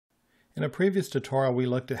In a previous tutorial, we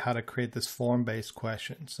looked at how to create this form-based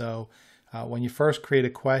question. So when you first create a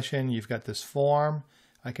question, you've got this form.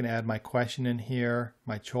 I can add my question in here,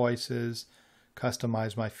 my choices,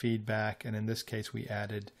 customize my feedback, and in this case, we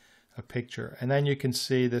added a picture. And then you can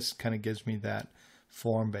see this kind of gives me that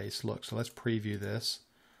form-based look. So let's preview this.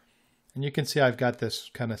 And you can see I've got this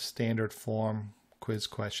kind of standard form quiz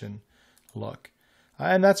question look.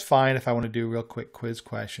 And that's fine if I want to do real quick quiz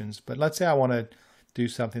questions. But let's say I want to do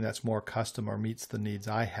something that's more custom or meets the needs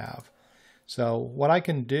I have. So what I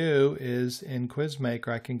can do is in Quizmaker,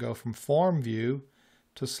 I can go from form view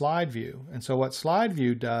to slide view. And so what slide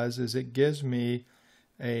view does is it gives me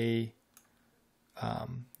a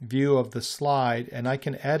view of the slide, and I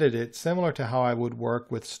can edit it similar to how I would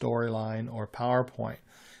work with Storyline or PowerPoint.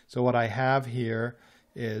 So what I have here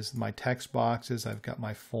is my text boxes. I've got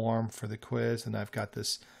my form for the quiz, and I've got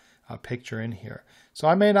this picture in here. So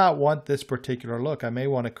I may not want this particular look. I may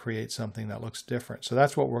want to create something that looks different. So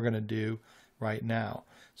that's what we're going to do right now.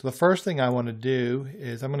 So the first thing I want to do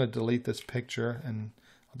is I'm going to delete this picture, and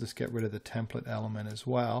I'll just get rid of the template element as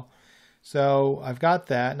well. So I've got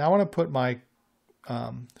that. Now I want to put my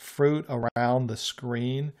fruit around the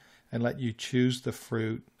screen and let you choose the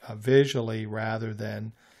fruit visually rather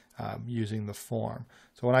than using the form.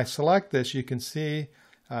 So when I select this, you can see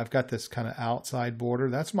I've got this kind of outside border.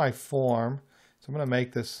 That's my form. So I'm going to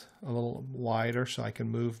make this a little wider so I can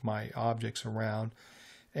move my objects around.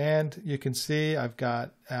 And you can see I've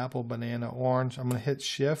got apple, banana, orange. I'm going to hit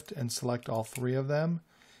Shift and select all three of them.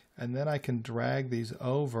 And then I can drag these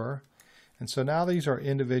over. And so now these are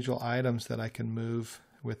individual items that I can move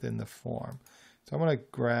within the form. So we're going to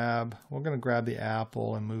grab the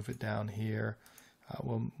apple and move it down here.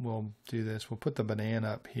 We'll do this. We'll put the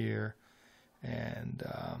banana up here, and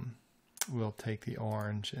we'll take the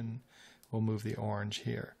orange and we'll move the orange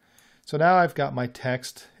here. So now I've got my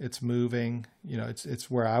text. It's moving. You know, it's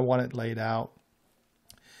where I want it laid out.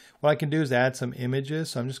 What I can do is add some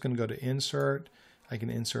images. So I'm just going to go to Insert. I can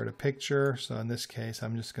insert a picture. So in this case,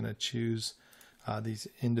 I'm just going to choose these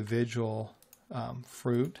individual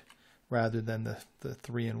fruit rather than the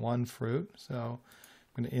 3-in-1 fruit. So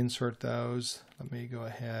I'm going to insert those. Let me go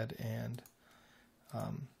ahead and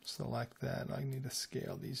select that. I need to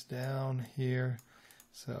scale these down here.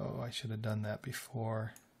 So I should have done that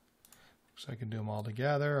before. So I can do them all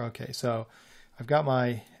together. Okay, so I've got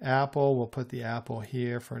my apple. We'll put the apple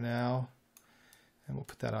here for now. And we'll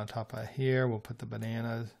put that on top of here. We'll put the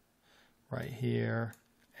bananas right here.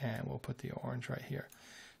 And we'll put the orange right here.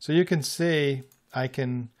 So you can see I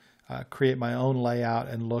can create my own layout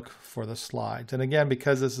and look for the slides. And again,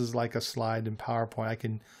 because this is like a slide in PowerPoint, I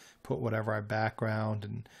can put whatever I background,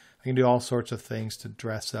 and I can do all sorts of things to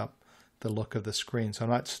dress up the look of the screen. So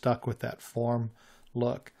I'm not stuck with that form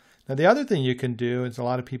look. Now the other thing you can do, is a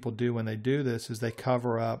lot of people do when they do this, is they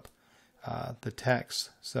cover up the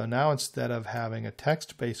text. So now instead of having a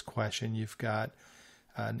text-based question, you've got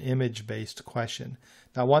an image-based question.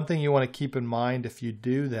 Now one thing you want to keep in mind if you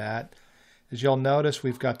do that is you'll notice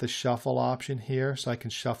we've got the shuffle option here, so I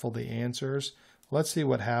can shuffle the answers. Let's see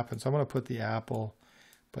what happens. I'm going to put the apple,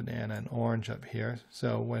 banana, and orange up here.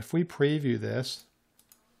 So if we preview this,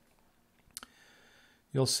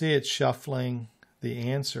 you'll see it's shuffling the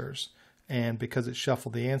answers. And because it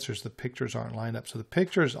shuffled the answers, the pictures aren't lined up. So the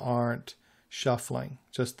pictures aren't shuffling,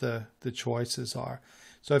 just the choices are.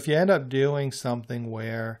 So if you end up doing something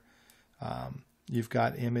where you've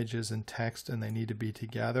got images and text and they need to be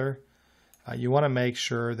together, you want to make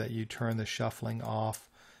sure that you turn the shuffling off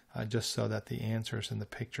just so that the answers and the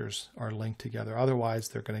pictures are linked together. Otherwise,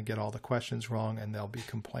 they're going to get all the questions wrong and they'll be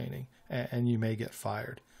complaining, and you may get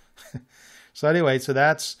fired. So anyway, so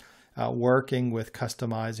that's working with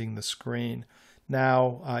customizing the screen.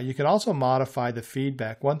 Now, you can also modify the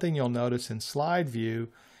feedback. One thing you'll notice in slide view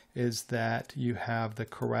is that you have the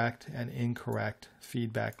correct and incorrect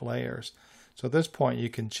feedback layers. So at this point, you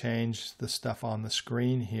can change the stuff on the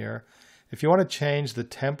screen here. If you want to change the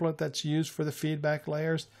template that's used for the feedback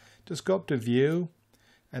layers, just go up to View,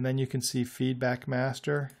 and then you can see Feedback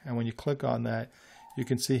Master. And when you click on that, you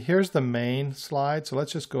can see here's the main slide. So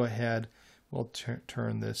let's just go ahead. We'll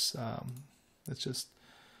turn this. Let's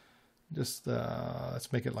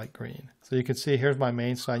make it light green. So you can see here's my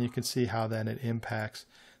main slide. You can see how then it impacts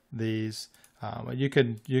these. You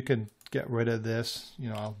can get rid of this. You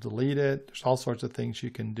know, I'll delete it. There's all sorts of things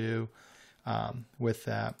you can do with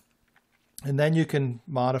that. And then you can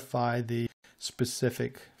modify the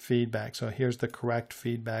specific feedback. So here's the correct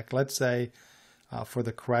feedback. Let's say for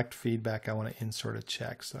the correct feedback, I want to insert a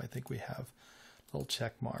check. So I think we have a little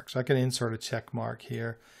check mark. So I can insert a check mark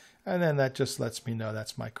here. And then that just lets me know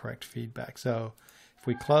that's my correct feedback. So If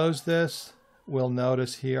we close this, we'll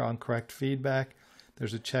notice here on correct feedback,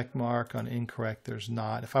 there's a check mark. On incorrect, there's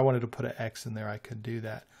not. If I wanted to put an X in there, I could do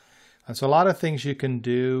that. And so a lot of things you can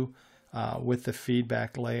do with the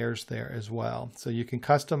feedback layers there as well. So you can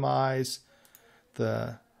customize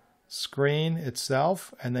the screen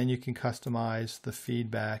itself, and then you can customize the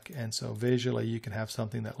feedback. And so visually, you can have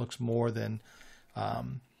something that looks more than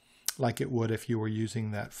like it would if you were using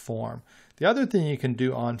that form. The other thing you can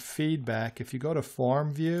do on feedback, if you go to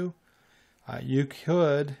form view, you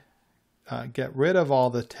could get rid of all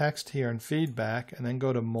the text here in feedback and then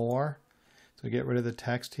go to more. So get rid of the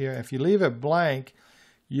text here. If you leave it blank,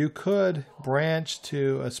 you could branch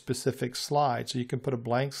to a specific slide. So you can put a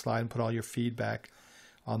blank slide and put all your feedback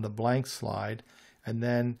on the blank slide. And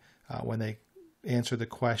then when they answer the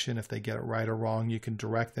question, if they get it right or wrong, you can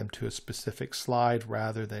direct them to a specific slide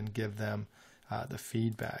rather than give them the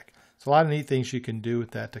feedback. So a lot of neat things you can do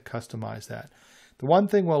with that to customize that. The one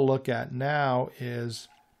thing we'll look at now is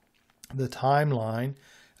the timeline.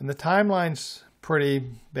 And the timeline's pretty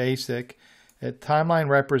basic. Timeline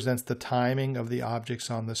represents the timing of the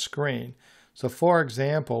objects on the screen. So for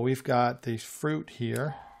example, we've got the fruit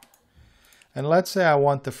here. And let's say I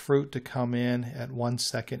want the fruit to come in at 1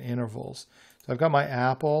 second intervals. So I've got my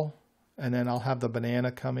apple, and then I'll have the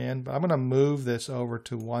banana come in. But I'm going to move this over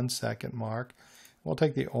to 1 second mark. We'll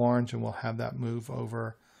take the orange and we'll have that move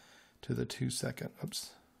over to the 2 second.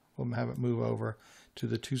 Oops. We'll have it move over to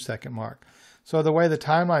the 2 second mark. So the way the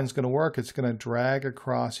timeline is going to work, it's going to drag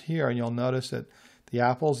across here, and you'll notice that the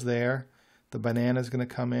apple's there, the banana is going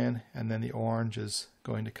to come in, and then the orange is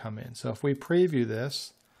going to come in. So if we preview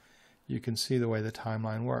this, you can see the way the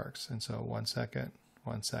timeline works. And so 1 second,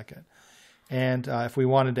 1 second. And if we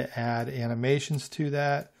wanted to add animations to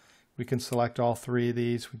that, we can select all three of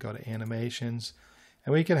these. We go to animations,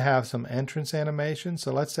 and we can have some entrance animations.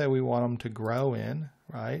 So let's say we want them to grow in,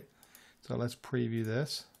 right? So let's preview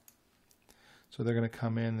this. So they're going to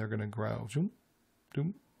come in, they're going to grow. Zoom,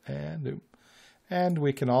 doom, and doom. And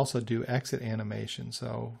we can also do exit animation.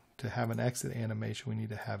 So to have an exit animation, we need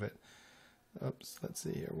to have it. Oops, let's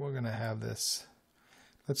see here. We're going to have this.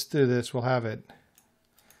 Let's do this. We'll have it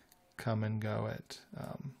come and go at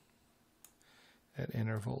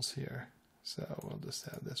intervals here. So we'll just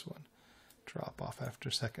have this one drop off after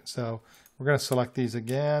a second. So we're going to select these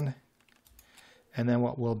again. And then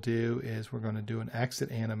what we'll do is we're going to do an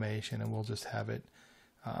exit animation, and we'll just have it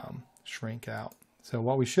shrink out. So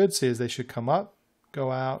what we should see is they should come up,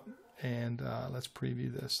 go out, and let's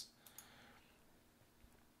preview this.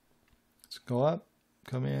 Let's go up,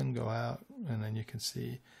 come in, go out, and then you can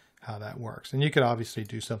see how that works. And you could obviously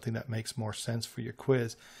do something that makes more sense for your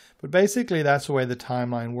quiz. But basically, that's the way the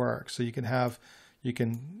timeline works. So you can have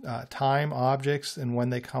time objects and when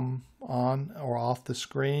they come on or off the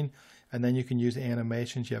screen. And then you can use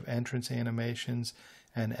animations. You have entrance animations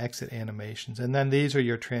and exit animations. And then these are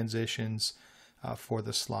your transitions for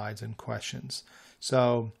the slides and questions.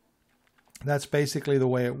 So that's basically the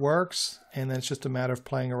way it works. And then it's just a matter of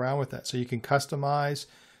playing around with that. So you can customize.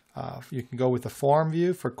 You can go with the form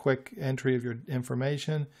view for quick entry of your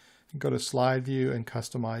information. You can go to slide view and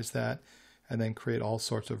customize that, and then create all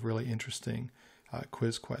sorts of really interesting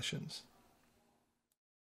quiz questions.